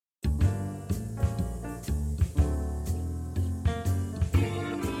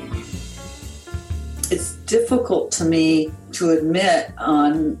It's difficult to me to admit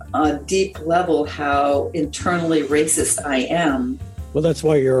on a deep level how internally racist I am. Well, that's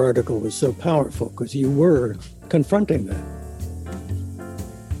why your article was so powerful, because you were confronting that.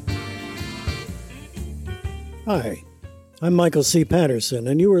 Hi, I'm Michael C. Patterson,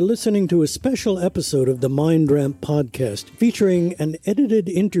 and you are listening to a special episode of the Mind Ramp podcast featuring an edited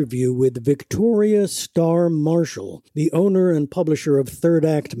interview with Victoria Starr Marshall, the owner and publisher of Third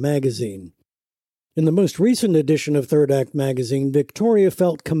Act magazine. In the most recent edition of Third Act magazine, Victoria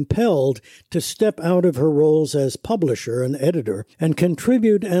felt compelled to step out of her roles as publisher and editor and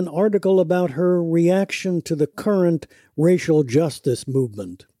contribute an article about her reaction to the current racial justice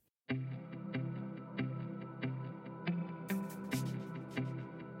movement.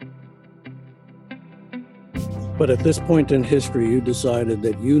 But at this point in history, you decided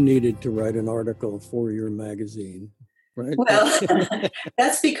that you needed to write an article for your magazine, right? Well,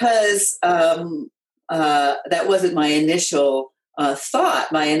 that's because that wasn't my initial thought.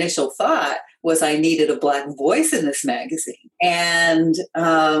 My initial thought was I needed a Black voice in this magazine. And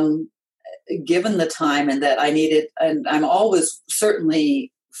given the time and that I needed, and I'm always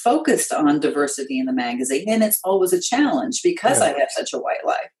certainly focused on diversity in the magazine, and it's always a challenge because I have such a white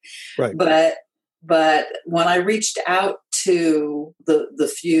life. Right. But when I reached out to the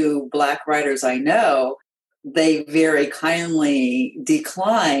few Black writers I know, they very kindly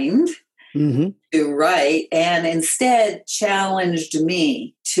declined to write and instead challenged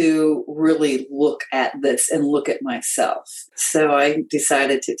me to really look at this and look at myself. So I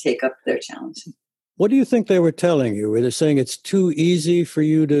decided to take up their challenge. What do you think they were telling you? Were they saying it's too easy for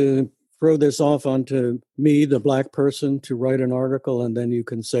you to throw this off onto me, the Black person, to write an article and then you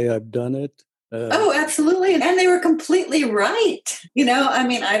can say I've done it? Oh, absolutely. And they were completely right. You know, I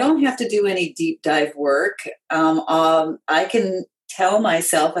mean, I don't have to do any deep dive work. I can tell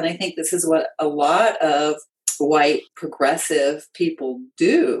myself, and I think this is what a lot of white progressive people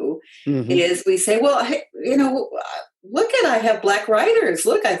do, is we say, well, you know, look at, I have Black writers.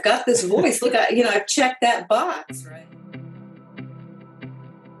 Look, I've got this voice. Look, I've checked that box, right?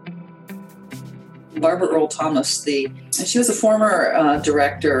 Barbara Earl Thomas, she was a former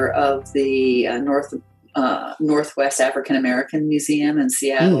director of the Northwest African American Museum in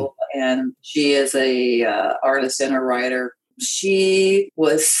Seattle, and she is a artist and a writer. She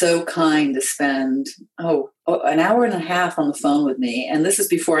was so kind to spend an hour and a half on the phone with me, and this is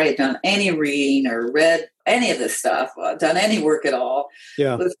before I had done any reading or read any of this stuff, done any work at all.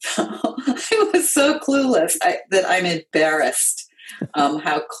 Yeah, I was so clueless that I'm embarrassed.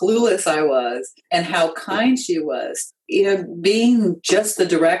 How clueless I was and how kind she was. You know, being just the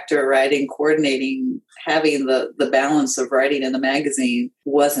director, writing, coordinating, having the balance of writing in the magazine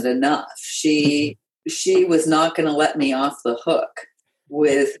wasn't enough. She was not going to let me off the hook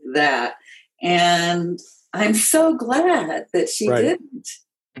with that. And I'm so glad that she didn't.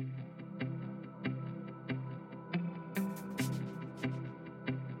 I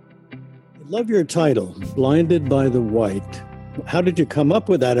love your title, Blinded by the White. How did you come up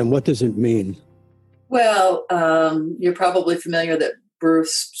with that, and what does it mean? Well, you're probably familiar that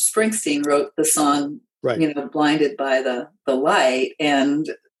Bruce Springsteen wrote the song, Blinded by the Light. And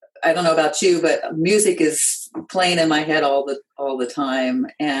I don't know about you, but music is playing in my head all the time.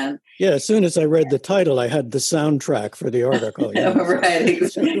 And yeah, as soon as I read the title, I had the soundtrack for the article. Right,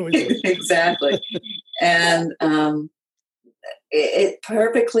 exactly. And it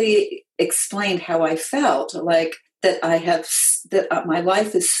perfectly explained how I felt, like that my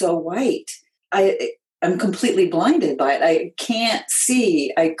life is so white. I'm completely blinded by it. I can't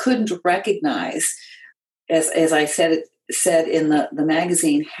see. I couldn't recognize, as I said in the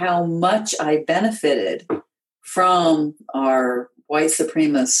magazine, how much I benefited from our white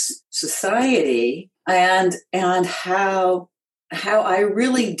supremacist society, and how I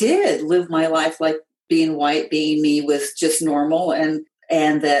really did live my life like being white, being me, was just normal, and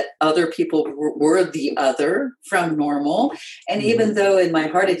that other people were the other from normal. And even though in my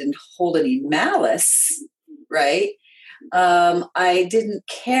heart I didn't hold any malice, right, I didn't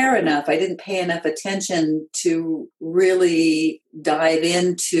care enough. I didn't pay enough attention to really dive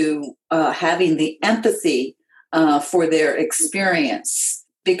into having the empathy for their experience,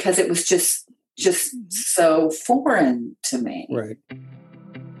 because it was just so foreign to me. Right.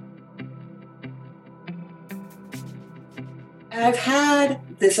 I've had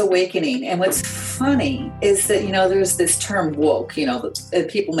this awakening, and what's funny is that, there's this term woke, and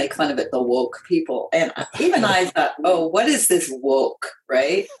people make fun of it, the woke people. And even I thought, what is this woke,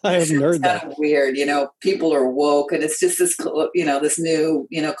 right? I haven't heard that. It's kind of weird, people are woke, and it's just this, this new,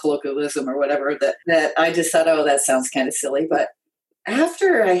 colloquialism or whatever that I just thought, that sounds kind of silly. But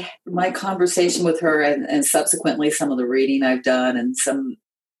after my conversation with her and subsequently some of the reading I've done and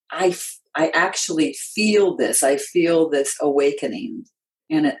I actually feel this. I feel this awakening.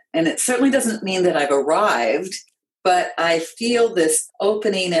 And it certainly doesn't mean that I've arrived, but I feel this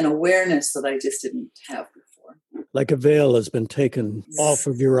opening and awareness that I just didn't have before. Like a veil has been taken off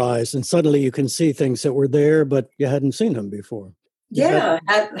of your eyes, and suddenly you can see things that were there, but you hadn't seen them before. I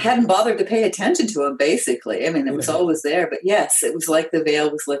hadn't bothered to pay attention to them, basically. I mean, it was always there, but yes, it was like the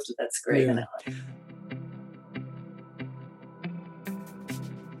veil was lifted. That's great. Yeah.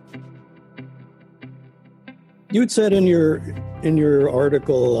 You had said in your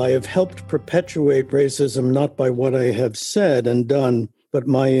article, I have helped perpetuate racism not by what I have said and done, but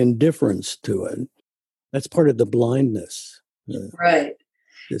my indifference to it. That's part of the blindness. Right.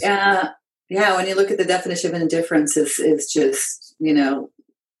 Yeah. When you look at the definition of indifference is just,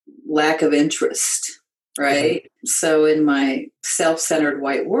 lack of interest, right? Mm-hmm. So in my self-centered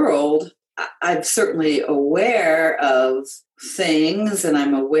white world, I'm certainly aware of things, and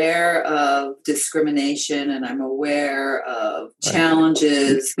I'm aware of discrimination, and I'm aware of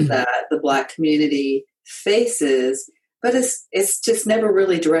challenges that the Black community faces, but it's just never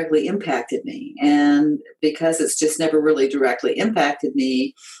really directly impacted me. And because it's just never really directly impacted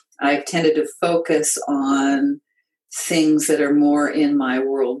me, I've tended to focus on things that are more in my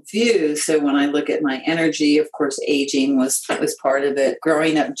worldview. So when I look at my energy, of course, aging was part of it.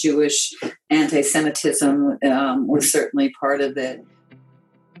 Growing up Jewish, anti-Semitism was certainly part of it.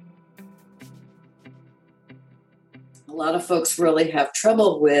 A lot of folks really have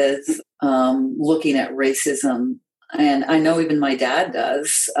trouble with looking at racism. And I know even my dad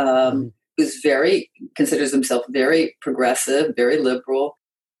does, who's considers himself very progressive, very liberal.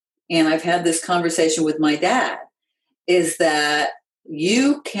 And I've had this conversation with my dad, is that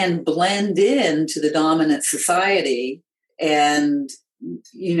you can blend into the dominant society and,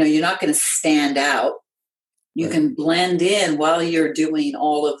 you're not going to stand out. You can blend in while you're doing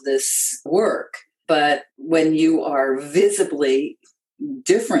all of this work. But when you are visibly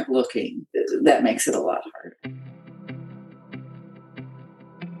different looking, that makes it a lot harder.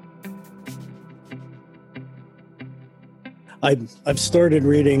 I've started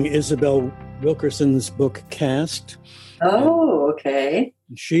reading Isabel Wilkerson's book, Caste. Oh, okay.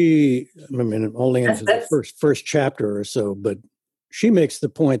 Only into the first chapter or so, but she makes the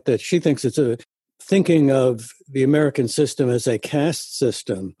point that she thinks thinking of the American system as a caste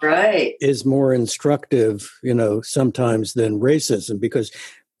system, right, is more instructive, sometimes than racism, because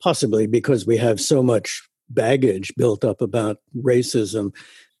we have so much baggage built up about racism.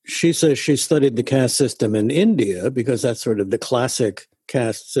 She says she studied the caste system in India because that's sort of the classic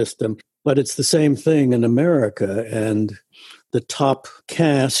caste system, but it's the same thing in America. And the top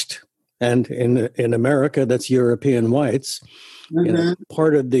caste, and in America, that's European whites. Mm-hmm.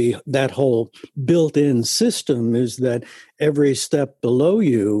 Part of that whole built-in system is that every step below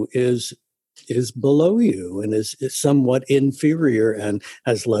you is below you and is somewhat inferior and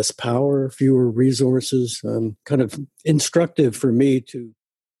has less power, fewer resources. Kind of instructive for me to.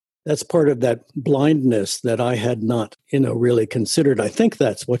 That's part of that blindness that I had not, really considered. I think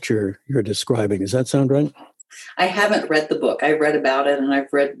that's what you're describing. Does that sound right? I haven't read the book. I read about it, and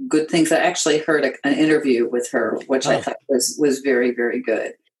I've read good things. I actually heard an interview with her, which I thought was very, very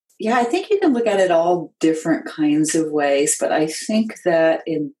good. Yeah, I think you can look at it all different kinds of ways, but I think that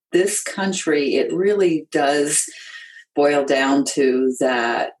in this country, it really does boil down to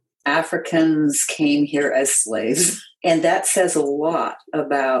that Africans came here as slaves. And that says a lot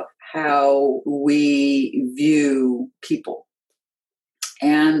about how we view people.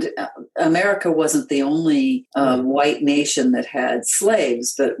 And America wasn't the only white nation that had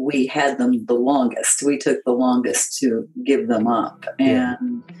slaves, but we had them the longest. We took the longest to give them up.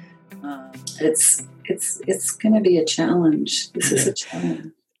 And it's going to be a challenge. This is a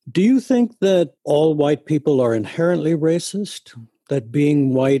challenge. Do you think that all white people are inherently racist? That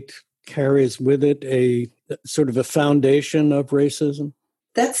being white carries with it a sort of a foundation of racism?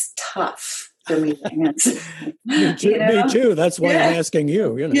 That's tough for me to answer. Me too. That's why I'm asking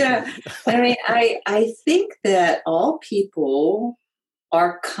you. Yeah. I mean, I think that all people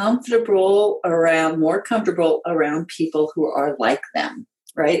are more comfortable around people who are like them,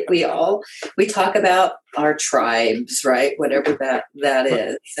 right? We talk about our tribes, right? Whatever that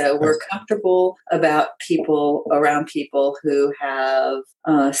is. So we're comfortable around people who have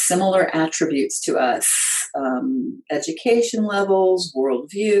similar attributes to us. education levels,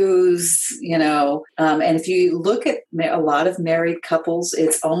 worldviews, and if you look at a lot of married couples,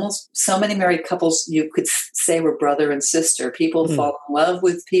 it's almost so many married couples you could say were brother and sister. People fall in love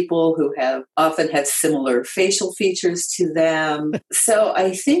with people who often have similar facial features to them. So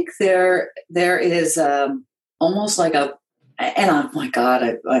I think there is almost like and oh my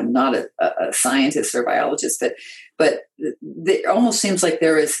God, I'm not a scientist or biologist, but it almost seems like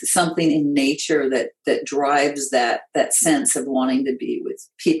there is something in nature that drives that sense of wanting to be with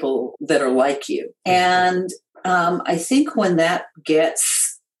people that are like you. And I think when that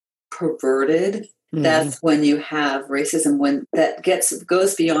gets perverted, that's when you have racism, when that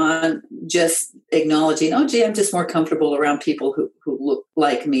goes beyond just acknowledging, oh, gee, I'm just more comfortable around people who look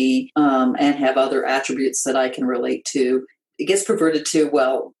like me and have other attributes that I can relate to. It gets perverted to,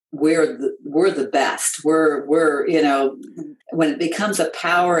 well, we're the best. We're when it becomes a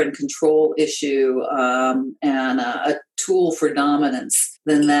power and control issue and a tool for dominance,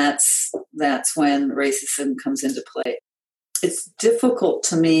 then that's when racism comes into play. It's difficult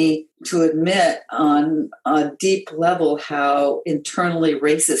to me to admit on a deep level how internally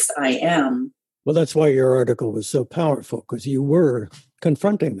racist I am. Well, that's why your article was so powerful, because you were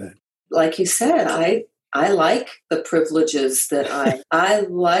confronting that. Like you said, I like the privileges that I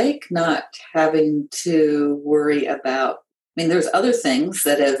like not having to worry about. I mean, there's other things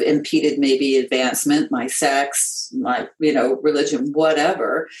that have impeded maybe advancement, my sex, my, religion,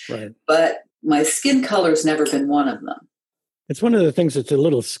 whatever. Right. But my skin color's never been one of them. It's one of the things that's a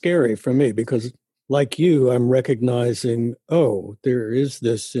little scary for me because, like you, I'm recognizing, there is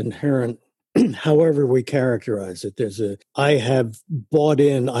this inherent, however we characterize it, I have bought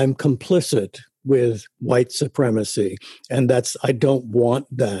in, I'm complicit with white supremacy, and I don't want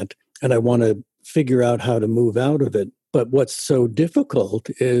that, and I want to figure out how to move out of it. But what's so difficult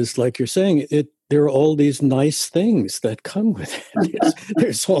is, like you're saying, there are all these nice things that come with it.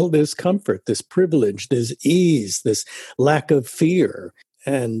 There's all this comfort, this privilege, this ease, this lack of fear.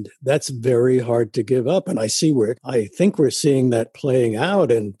 And that's very hard to give up. And I think we're seeing that playing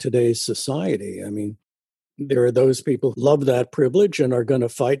out in today's society. I mean, there are those people who love that privilege and are going to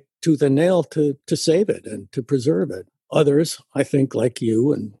fight tooth and nail to save it and to preserve it. Others, I think, like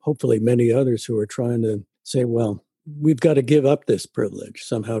you and hopefully many others who are trying to say, well, we've got to give up this privilege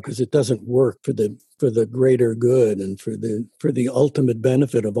somehow because it doesn't work for the greater good and for the ultimate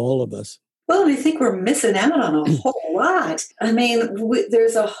benefit of all of us. Well, I think we're missing out on a whole lot. I mean,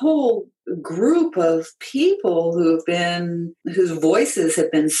 there's a whole group of people whose voices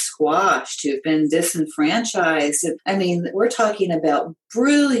have been squashed, who've been disenfranchised. I mean, we're talking about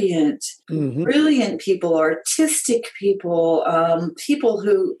brilliant people, artistic people, people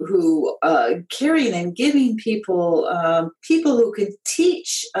who caring and giving people, people who can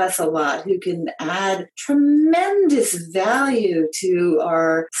teach us a lot, who can add tremendous value to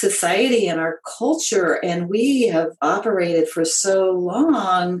our society and our culture. And we have operated for so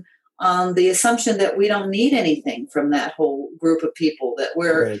long on the assumption that we don't need anything from that whole group of people, that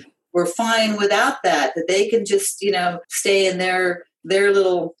we're fine without that they can just, stay in their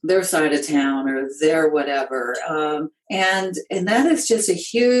side of town or their whatever. And that is just a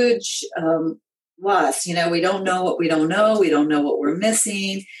huge loss. We don't know what we don't know. We don't know what we're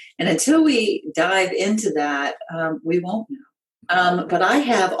missing. And until we dive into that, we won't know. But I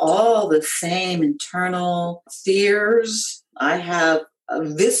have all the same internal fears. I have a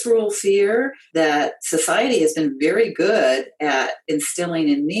visceral fear that society has been very good at instilling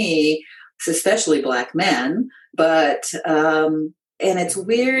in me, especially Black men. But, and it's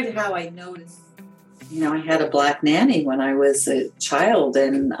weird how I noticed, I had a Black nanny when I was a child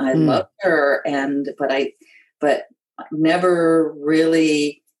and I loved her, but never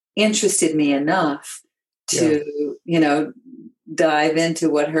really interested me enough to, dive into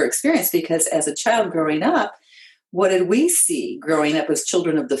what her experience, because as a child growing up, what did we see growing up as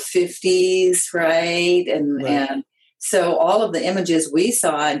children of the 50s, right? And so all of the images we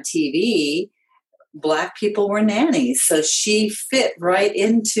saw on TV, Black people were nannies. So she fit right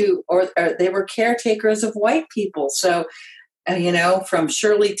into, or they were caretakers of white people. So, from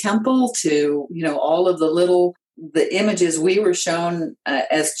Shirley Temple to, all of the images we were shown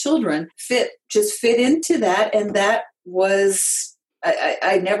as children fit into that. And that was,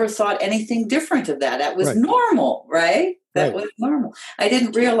 I never thought anything different of that. That was normal, right? That was normal. I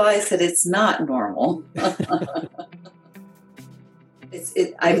didn't realize that it's not normal.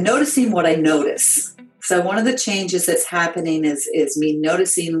 I'm noticing what I notice. So one of the changes that's happening is me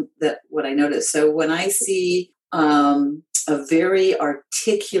noticing what I notice. So when I see a very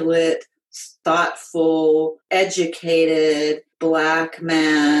articulate, thoughtful, educated Black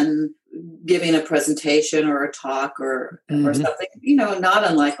man giving a presentation or a talk or something, not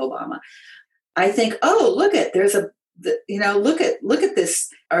unlike Obama, I think, oh, look at look at this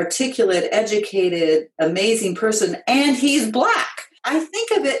articulate, educated, amazing person, and he's Black. I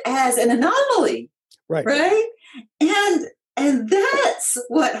think of it as an anomaly, right? And that's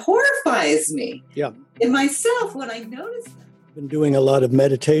what horrifies me in myself when I notice that. I've been doing a lot of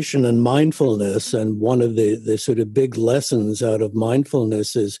meditation and mindfulness, and one of the sort of big lessons out of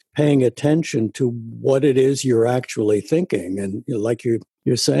mindfulness is paying attention to what it is you're actually thinking. And like you're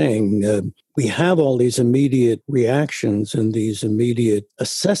saying, we have all these immediate reactions and these immediate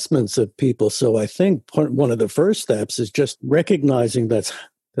assessments of people. So I think one of the first steps is just recognizing that's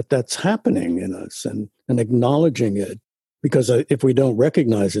happening in us and acknowledging it. Because if we don't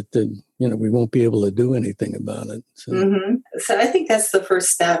recognize it, then, we won't be able to do anything about it. So. So I think that's the first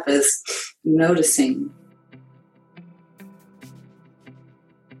step, is noticing.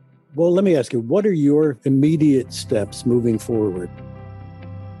 Well, let me ask you, what are your immediate steps moving forward?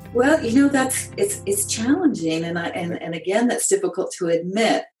 Well, it's challenging. And again, that's difficult to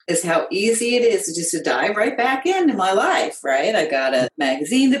admit, is how easy it is just to dive right back into my life, right? I got a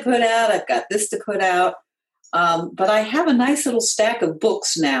magazine to put out. I've got this to put out. But I have a nice little stack of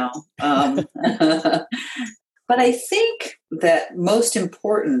books now. But I think that most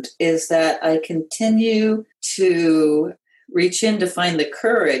important is that I continue to reach in to find the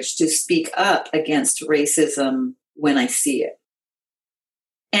courage to speak up against racism when I see it.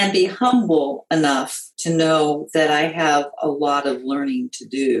 And be humble enough to know that I have a lot of learning to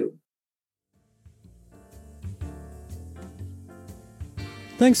do.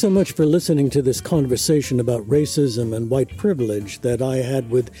 Thanks so much for listening to this conversation about racism and white privilege that I had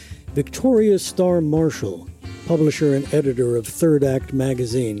with Victoria Starr Marshall, publisher and editor of Third Act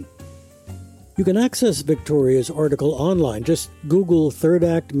magazine. You can access Victoria's article online. Just Google Third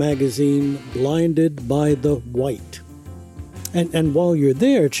Act magazine, Blinded by the White. And while you're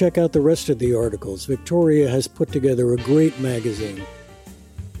there, check out the rest of the articles. Victoria has put together a great magazine.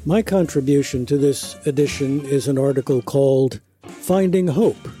 My contribution to this edition is an article called Finding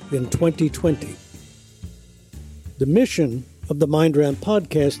Hope in 2020. The mission of the Mind Ramp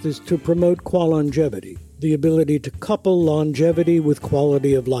podcast is to promote qualongevity, the ability to couple longevity with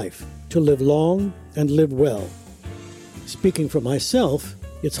quality of life, to live long and live well. Speaking for myself,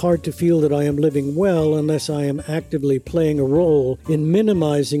 it's hard to feel that I am living well unless I am actively playing a role in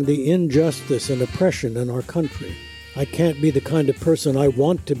minimizing the injustice and oppression in our country. I can't be the kind of person I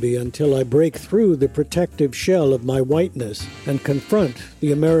want to be until I break through the protective shell of my whiteness and confront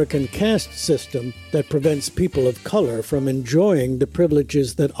the American caste system that prevents people of color from enjoying the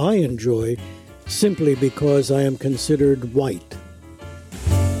privileges that I enjoy simply because I am considered white.